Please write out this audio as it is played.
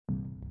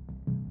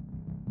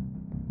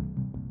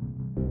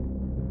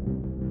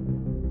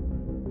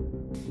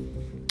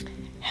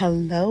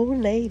Hello,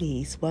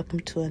 ladies. Welcome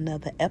to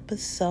another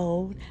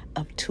episode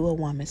of To a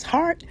Woman's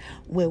Heart,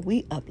 where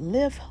we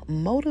uplift,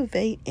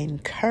 motivate,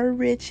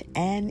 encourage,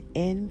 and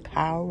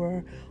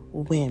empower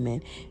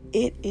women.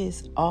 It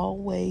is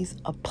always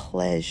a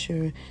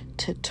pleasure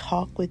to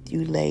talk with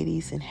you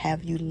ladies and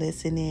have you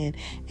listen in.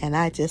 And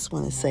I just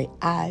want to say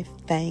I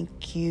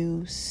thank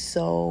you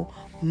so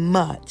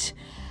much.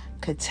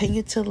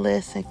 Continue to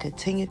listen,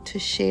 continue to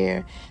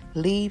share,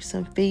 leave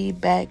some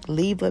feedback,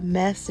 leave a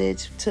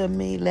message to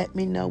me. Let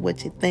me know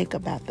what you think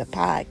about the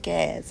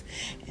podcast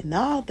and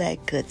all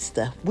that good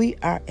stuff. We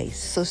are a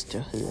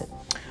sisterhood.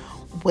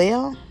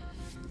 Well,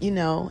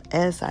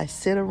 as I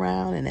sit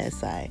around and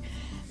as I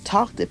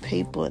talk to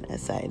people and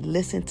as I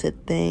listen to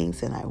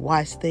things and I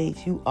watch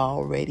things, you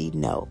already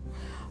know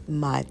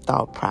my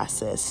thought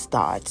process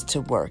starts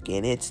to work,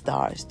 and it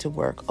starts to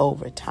work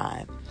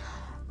overtime.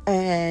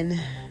 And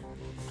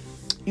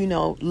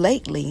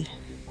lately,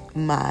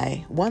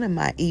 one of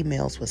my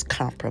emails was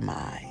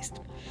compromised.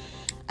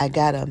 I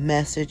got a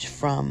message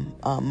from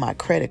my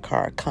credit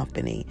card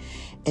company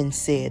and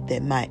said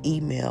that my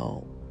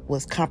email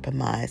was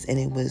compromised and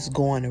it was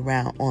going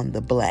around on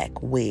the black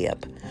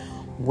web.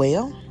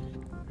 Well,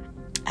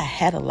 I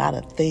had a lot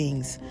of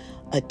things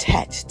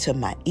attached to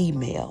my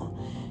email,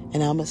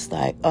 and I was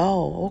like,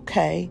 oh,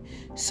 okay,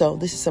 so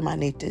this is something I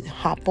need to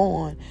hop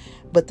on.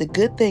 But the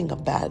good thing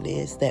about it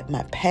is that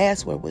my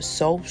password was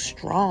so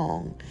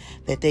strong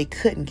that they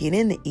couldn't get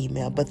in the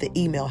email, but the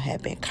email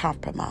had been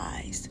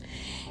compromised.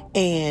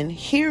 And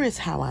here is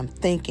how I'm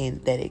thinking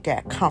that it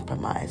got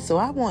compromised. So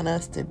I want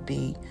us to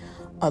be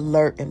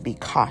alert and be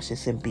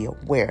cautious and be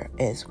aware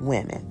as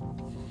women.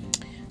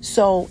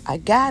 So I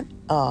got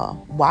a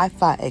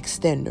Wi-Fi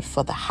extender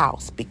for the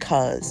house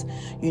because,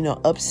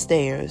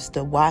 upstairs,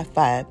 the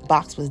Wi-Fi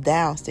box was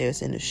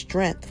downstairs and the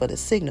strength for the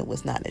signal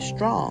was not as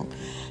strong.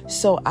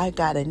 So I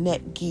got a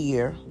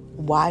Netgear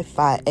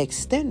Wi-Fi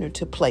extender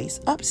to place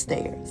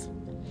upstairs.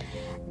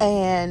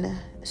 And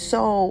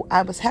so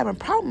I was having a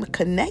problem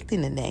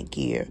connecting the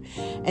Netgear.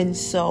 And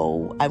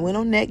so I went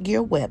on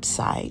Netgear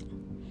website,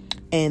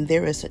 and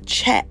there is a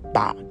chat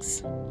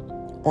box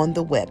on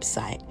the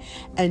website.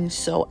 And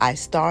so I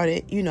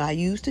started, I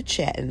used the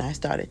chat and I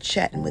started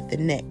chatting with the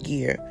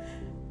Netgear.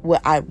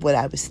 What I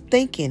was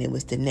thinking it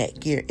was the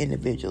Netgear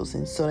individuals.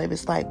 And so they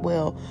was like,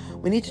 well,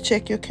 we need to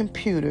check your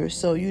computer.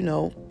 So,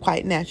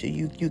 quite naturally,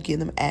 you give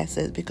them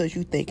access because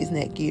you think it's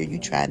Netgear. You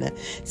trying to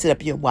set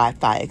up your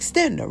Wi-Fi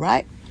extender,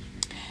 right?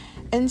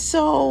 And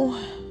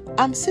so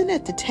I'm sitting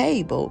at the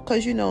table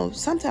because,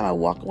 sometimes I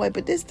walk away.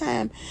 But this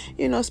time,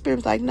 Spirit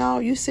was like, no,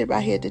 you sit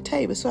right here at the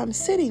table. So I'm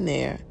sitting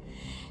there.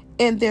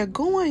 And they're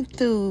going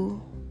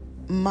through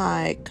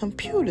my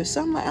computer.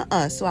 So I'm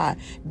like, So I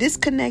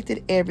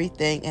disconnected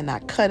everything and I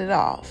cut it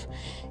off.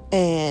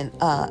 And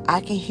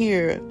I can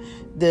hear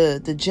the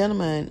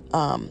gentleman,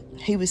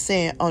 he was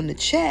saying on the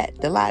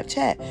chat, the live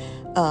chat,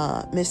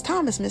 Miss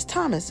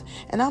Thomas.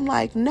 And I'm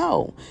like,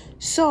 no.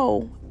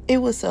 So it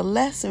was a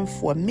lesson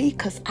for me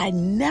because I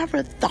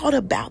never thought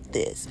about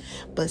this.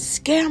 But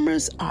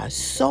scammers are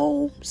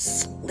so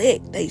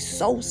slick. They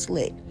so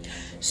slick.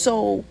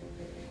 So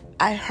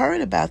I heard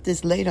about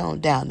this later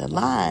on down the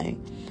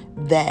line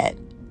that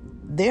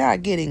they are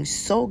getting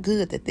so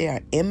good that they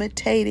are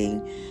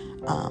imitating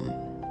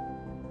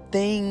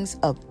things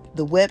of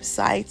the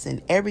websites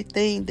and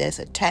everything that's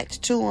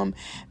attached to them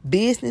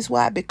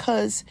business-wise.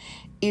 Because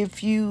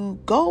if you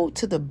go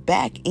to the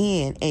back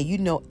end and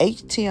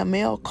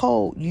HTML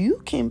code,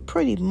 you can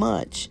pretty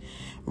much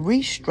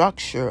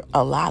restructure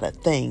a lot of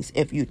things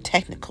if you're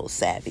technical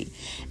savvy.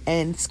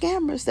 And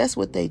scammers, that's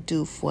what they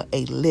do for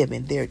a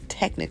living. They're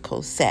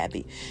technical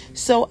savvy.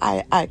 So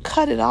I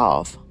cut it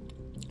off,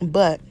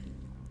 but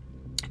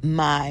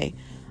my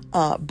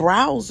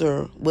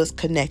browser was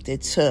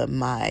connected to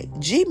my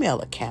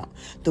Gmail account,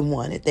 the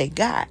one that they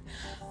got.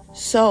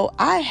 So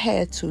I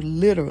had to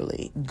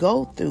literally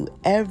go through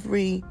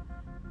every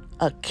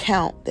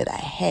account that I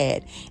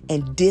had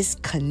and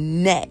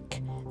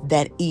disconnect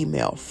that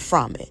email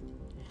from it.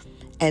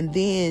 And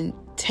then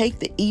take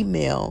the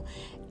email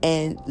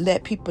and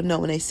let people know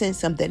when they send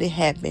something that it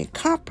had been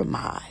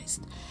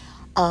compromised.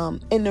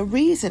 And the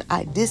reason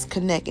I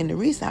disconnect, and the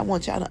reason I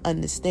want y'all to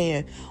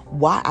understand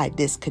why I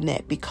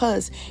disconnect,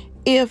 because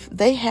if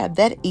they have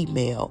that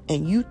email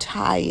and you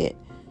tie it,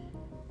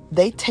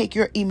 they take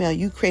your email,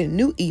 you create a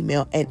new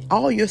email, and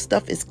all your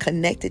stuff is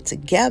connected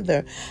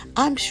together,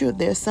 I'm sure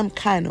there's some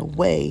kind of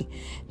way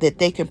that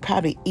they can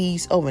probably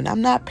ease over. And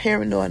I'm not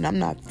paranoid and I'm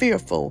not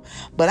fearful,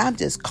 but I'm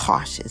just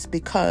cautious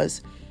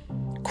because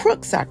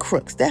crooks are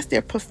crooks. That's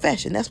their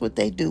profession. That's what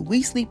they do.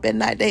 We sleep at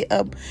night. They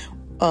up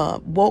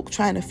woke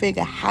trying to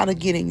figure out how to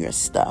get in your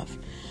stuff.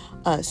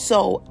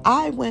 So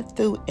I went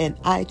through and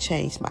I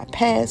changed my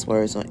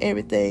passwords on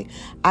everything.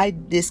 I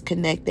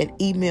disconnected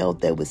that email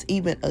that was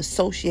even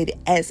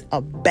associated as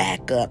a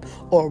backup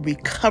or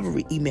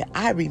recovery email.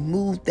 I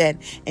removed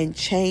that and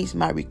changed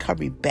my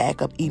recovery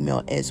backup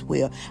email as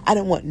well. I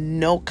didn't want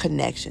no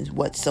connections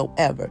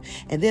whatsoever.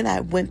 And then I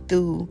went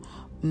through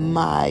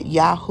my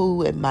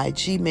Yahoo and my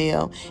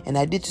Gmail, and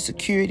I did the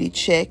security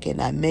check,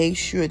 and I made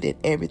sure that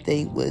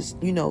everything was,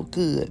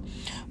 good.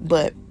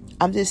 But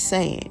I'm just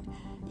saying,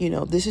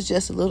 this is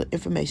just a little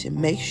information.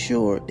 Make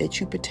sure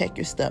that you protect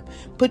your stuff.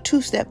 Put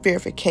 2-step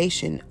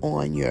verification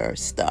on your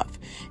stuff.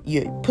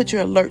 Put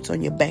your alerts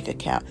on your bank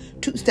account.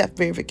 2-step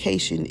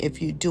verification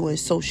if you're doing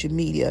social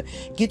media.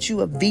 Get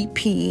you a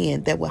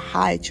VPN that will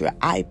hide your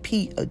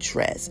IP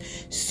address.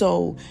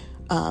 So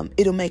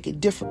it'll make it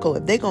difficult.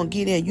 If they're going to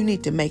get in, you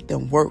need to make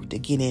them work to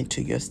get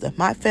into your stuff.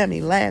 My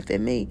family laughed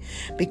at me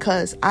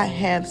because I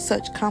have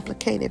such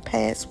complicated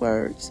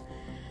passwords.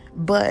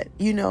 But,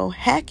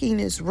 hacking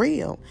is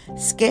real.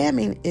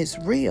 Scamming is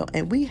real.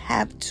 And we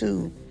have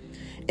to,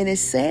 and it's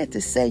sad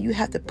to say, you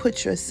have to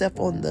put yourself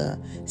on the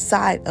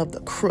side of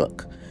the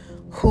crook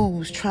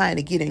who's trying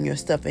to get in your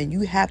stuff. And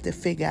you have to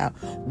figure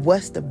out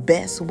what's the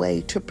best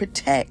way to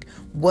protect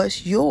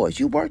what's yours.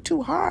 You work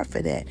too hard for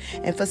that.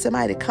 And for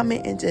somebody to come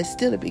in and just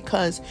steal it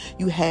because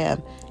you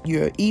have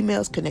your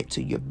emails connect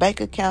to your bank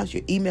accounts,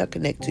 your email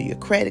connect to your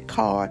credit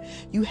card.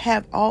 You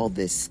have all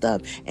this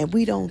stuff, and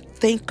we don't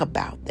think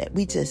about that.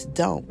 We just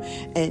don't.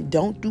 And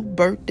don't do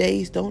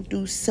birthdays. Don't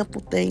do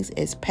simple things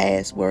as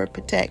password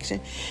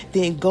protection.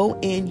 Then go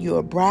in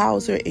your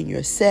browser, in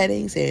your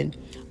settings, and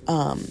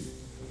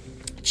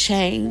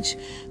change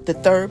the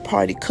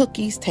third-party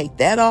cookies. Take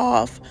that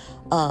off.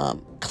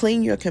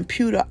 Clean your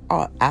computer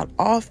out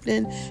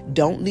often.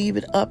 Don't leave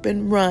it up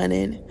and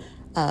running.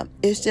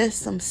 It's just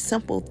some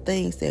simple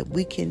things that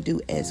we can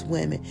do as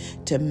women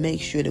to make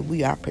sure that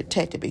we are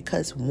protected,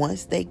 because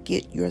once they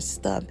get your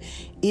stuff,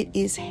 it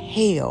is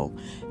hell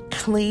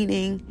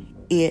cleaning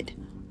it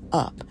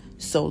up.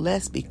 So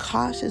let's be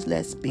cautious,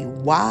 let's be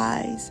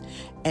wise,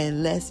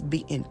 and let's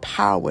be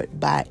empowered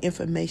by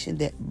information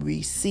that we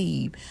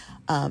receive.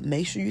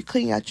 Make sure you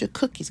clean out your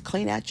cookies,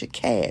 clean out your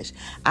cache.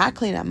 I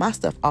clean out my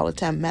stuff all the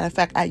time. Matter of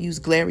fact, I use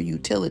Glary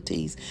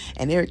Utilities,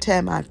 and every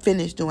time I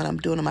finish doing what I'm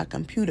doing on my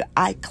computer,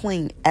 I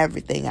clean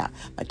everything out.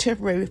 My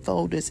temporary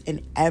folders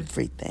and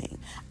everything,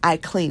 I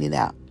clean it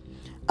out.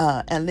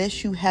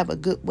 Unless you have a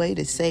good way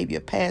to save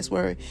your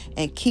password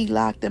and key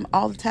lock them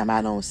all the time,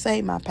 I don't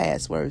save my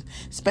passwords,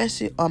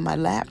 especially on my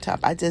laptop.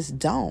 I just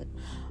don't.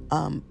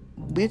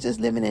 We're just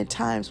living in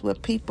times where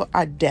people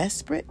are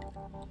desperate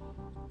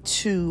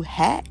to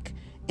hack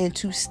and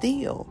to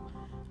steal.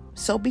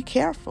 So be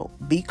careful,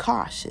 be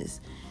cautious.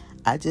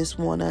 I just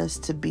want us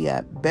to be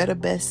our better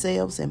best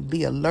selves and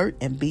be alert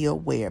and be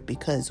aware,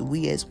 because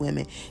we as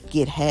women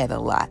get had a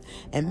lot.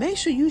 And make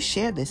sure you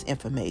share this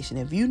information.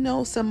 If you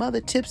know some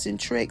other tips and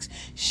tricks,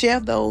 share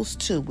those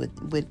too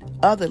with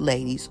other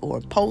ladies,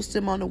 or post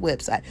them on the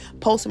website,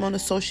 post them on the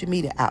social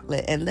media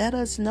outlet, and let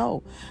us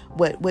know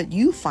what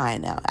you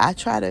find out. I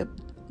try to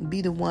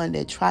be the one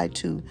that try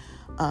to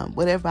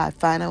whatever I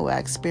find out or I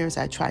experience,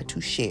 I try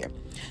to share.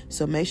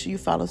 So make sure you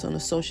follow us on the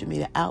social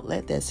media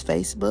outlet. That's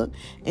Facebook,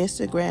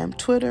 Instagram,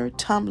 Twitter,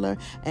 Tumblr.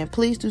 And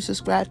please do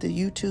subscribe to the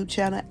YouTube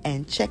channel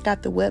and check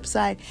out the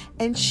website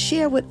and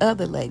share with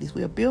other ladies.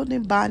 We are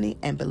building, bonding,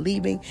 and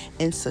believing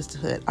in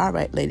sisterhood. All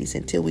right, ladies,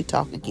 until we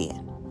talk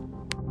again.